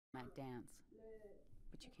that dance,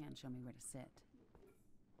 but you can show me where to sit.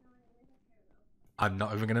 I'm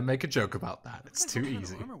not even gonna make a joke about that. It's too easy. What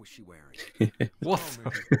kind of armor was she wearing? What?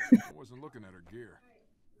 I wasn't looking at her gear.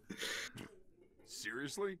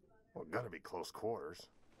 Seriously? Well, gotta be close quarters.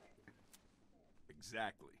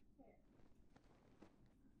 Exactly.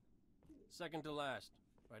 Second to last,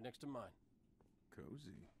 right next to mine.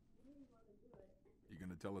 Cozy. You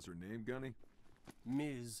gonna tell us her name, Gunny?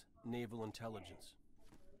 Ms. Naval Intelligence.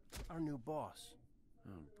 Our new boss.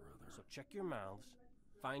 Oh, brother. So check your mouths,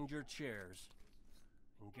 find your chairs,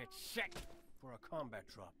 and get set for a combat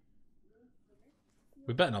drop.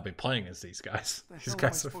 We better not be playing as these guys. What the These hell am I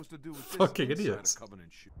guys are supposed to do with this fucking inside a idiots.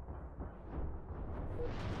 Covenant ship?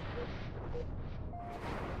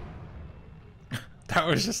 That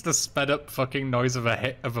was just the sped up fucking noise of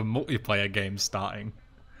a multiplayer game starting.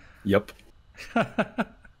 Yep.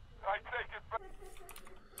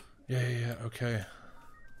 Yeah, okay.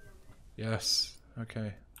 Yes,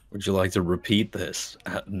 okay. Would you like to repeat this?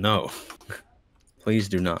 No. Please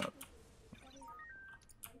do not.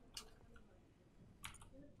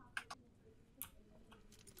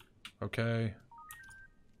 Okay.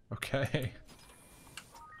 Okay.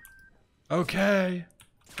 Okay.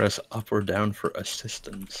 Press up or down for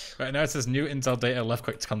assistance. Right now it says new Intel data, left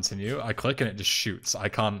click to continue. I click and it just shoots. I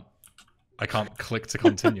can't click to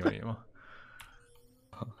continue anymore.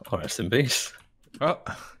 Oh, rest in peace. Oh,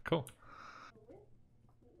 cool.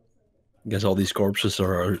 Guess all these corpses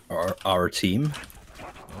are our team.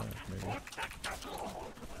 Maybe.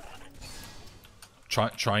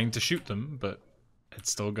 Trying to shoot them, but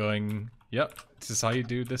it's still going, yep, this is how you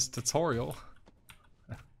do this tutorial.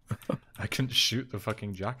 I couldn't shoot the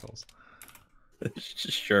fucking jackals.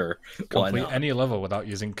 Sure. Why Complete not? any level without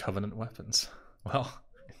using Covenant weapons. Well,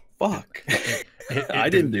 fuck. It I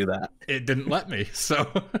didn't do that. It didn't let me,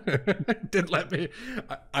 so it didn't let me.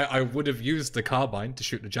 I would have used the carbine to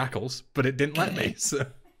shoot the jackals, but it didn't let me, so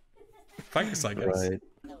thanks, I guess. Right.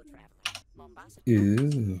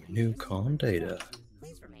 Ooh, new comm data.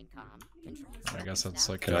 I guess that's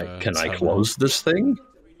like Can I close this thing?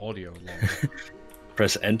 Audio log.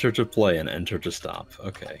 Press enter to play and enter to stop.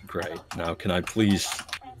 Okay, great. Now can I please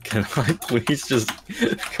just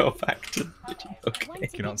go back to the video? Okay. You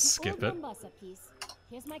cannot skip it.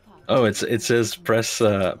 Oh, it says press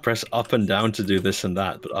up and down to do this and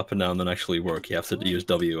that, but up and down don't actually work. You have to use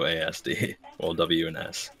WASD or W and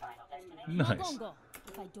S. Nice.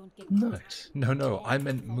 Nice. No, I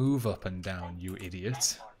meant move up and down, you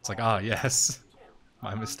idiot. It's like, ah, yes.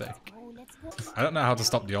 My mistake. I don't know how to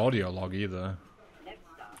stop the audio log either.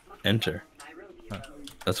 Enter. Huh.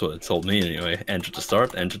 That's what it told me anyway. Enter to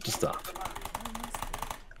start, enter to stop.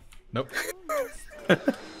 Nope.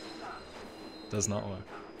 Does not work.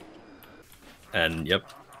 And yep.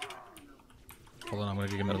 Hold on, I'm gonna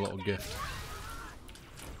give him a little gift.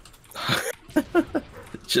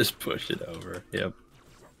 Just push it over. Yep.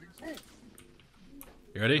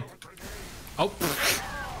 You ready? Oh!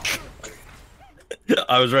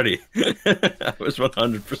 I was ready. I was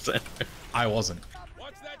 100%. I wasn't.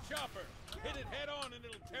 Watch that chopper. Hit it head on and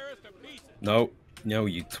it'll tear us to pieces. No,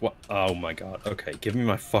 you oh my god. Okay, give me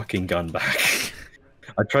my fucking gun back.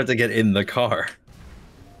 I tried to get in the car.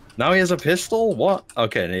 Now he has a pistol? What?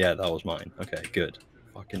 Okay, yeah, that was mine. Okay, good.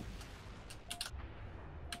 Fucking...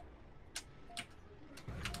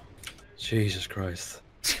 Jesus Christ.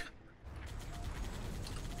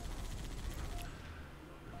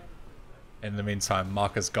 In the meantime,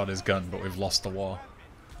 Mark has got his gun, but we've lost the war.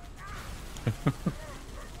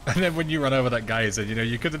 And then when you run over that guy, he said, you know,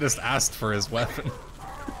 you could have just asked for his weapon.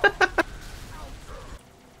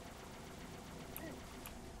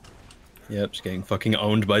 Yep, just getting fucking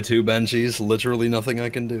owned by 2 banshees. Literally nothing I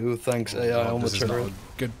can do. Thanks, AI on This is not material.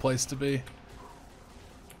 a good place to be.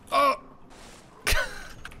 Oh!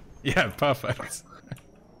 Yeah, perfect.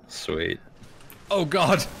 Sweet. Oh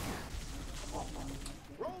god!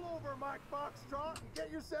 Roll over, Mike Foxtrot, and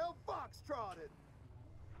get yourself foxtrotted.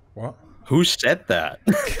 What? Who said that?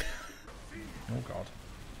 Oh god.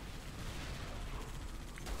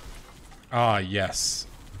 Ah, yes.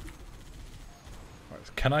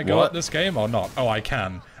 Can I go What? at this game or not? Oh, I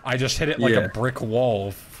can. I just hit it like Yeah. a brick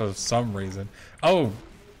wall for some reason. Oh!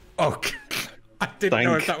 Oh! I didn't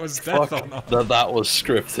know if that was death or not. That was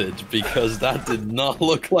scripted, because that did not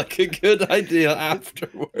look like a good idea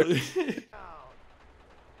afterwards.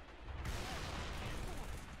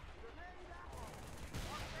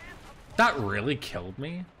 That really killed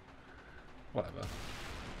me? Whatever.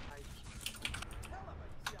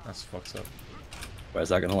 That's fucked up. Where's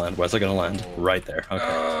that gonna land? Where's that gonna land? Right there.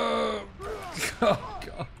 Okay. Oh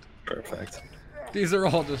god. Perfect. These are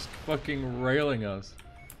all just fucking railing us.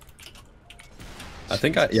 I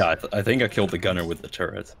think I think I killed the gunner with the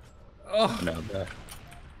turret. Oh, Now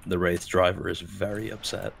the Wraith driver is very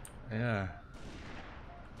upset. yeah.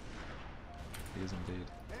 He is indeed.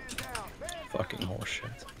 Fucking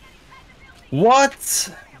horseshit. What?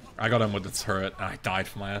 I got him with the turret, and I died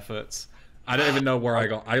for my efforts. I don't even know where I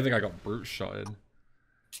got. I think I got brute shotted.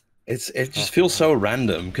 It just feels so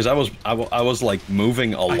random because I was like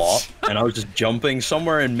moving a lot and I was just jumping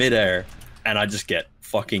somewhere in midair and I just get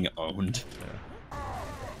fucking owned.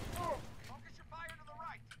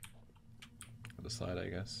 The side, I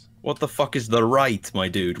guess. What the fuck is the right, my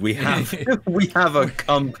dude? We have we have a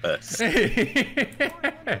compass.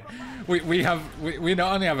 we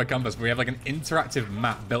not only have a compass, but we have like an interactive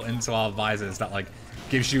map built into our visors that like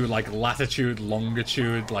gives you like latitude,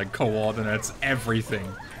 longitude, like coordinates, everything.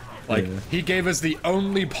 Like he gave us the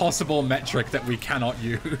only possible metric that we cannot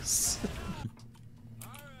use.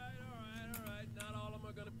 Alright, not all of them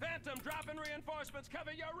are gonna Phantom, dropping reinforcements,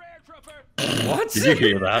 cover your rear, trooper! What? Did you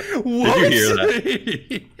hear that? What? Did you hear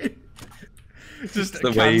that? Just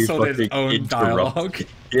The way you cancelled his fucking own interrupt. dialogue.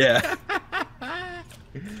 Yeah.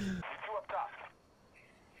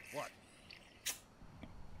 What?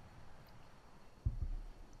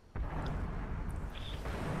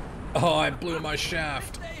 Oh, I blew my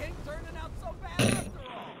shaft.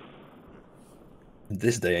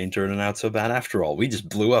 This day ain't turning out so bad after all. We just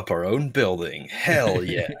blew up our own building. Hell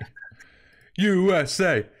yeah.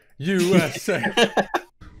 USA! USA!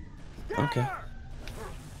 Okay.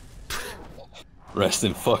 Rest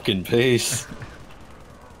in fucking peace.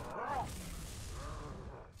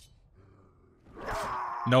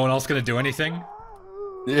 No one else gonna do anything?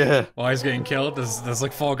 Yeah. While he's getting killed? There's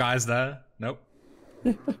like 4 guys there. Nope.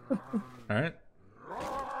 Alright.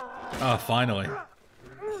 Oh, finally.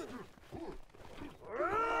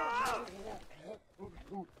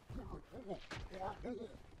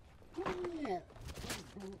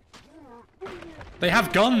 They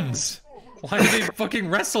have guns! Why are they fucking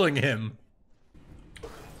wrestling him?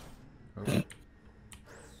 Oh.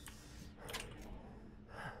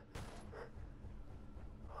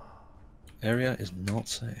 Area is not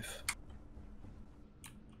safe.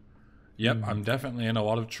 Yep, I'm definitely in a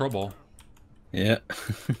lot of trouble. Yeah.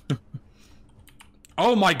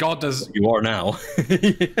 Oh my god, there's... You are now.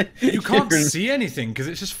 You can't see anything because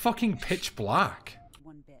it's just fucking pitch black.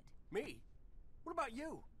 One bit. Me? What about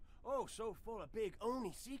you? Oh, so full of big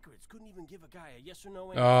Oni secrets. Couldn't even give a guy a yes or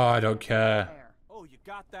no answer. Oh, I don't care. There. Oh, you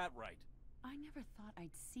got that right. I never thought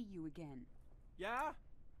I'd see you again. Yeah?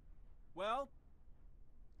 Well,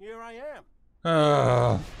 here I am.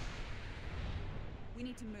 We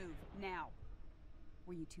need to move now.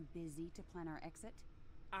 Were you too busy to plan our exit?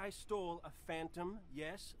 I stole a Phantom,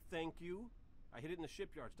 yes, thank you. I hid it in the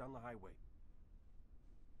shipyards down the highway.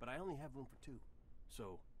 But I only have room for 2,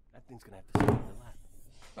 so that thing's gonna have to stay in your lap.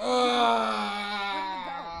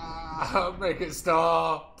 Make it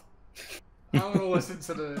stop. I want to listen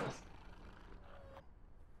to this.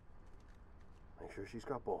 Make sure she's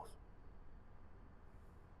got balls.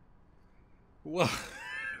 What?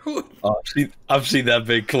 Oh, I've seen that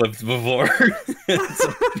big clip before. It's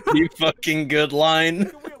a pretty fucking good line.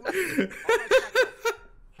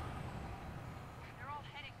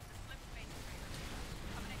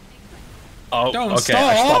 Oh, Don't okay. stop!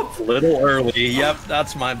 I stopped a little early. Yep,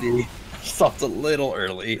 that's my B. I stopped a little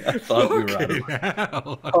early. I thought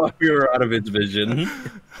we were out of its vision.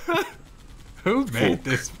 Who made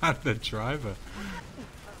this man the driver?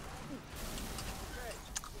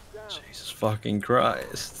 Jesus fucking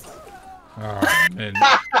Christ. Oh, man.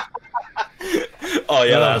 Oh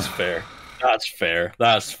yeah, that's fair. That's fair.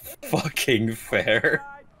 That's fucking fair.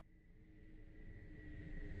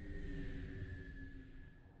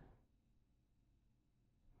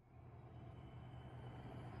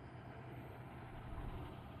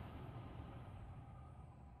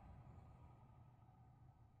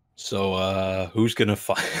 So, who's gonna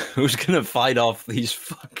fight? Who's gonna fight off these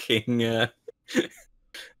fucking?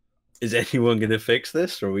 Is anyone gonna fix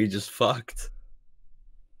this, or are we just fucked?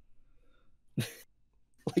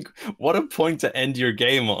 Like, what a point to end your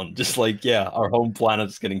game on! Just like, yeah, our home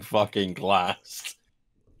planet's getting fucking glassed.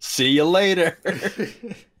 See you later.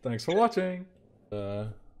 Thanks for watching.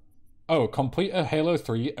 Oh, complete a Halo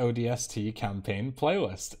 3 ODST campaign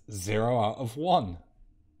playlist. 0 out of 1.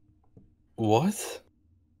 What?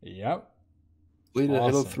 Yep. Lead a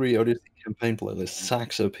Halo Awesome. 3 ODST campaign playlist.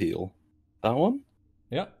 Sax appeal. That one?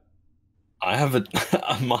 Yep. I haven't.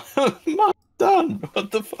 I'm done.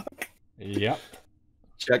 What the fuck? Yep.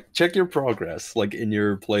 Check your progress, like in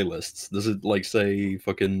your playlists. Does it like say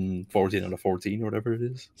fucking 14 out of 14 or whatever it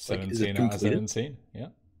is? Like, is it 17 out of completed? 17. Yeah.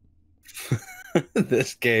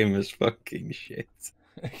 This game is fucking shit.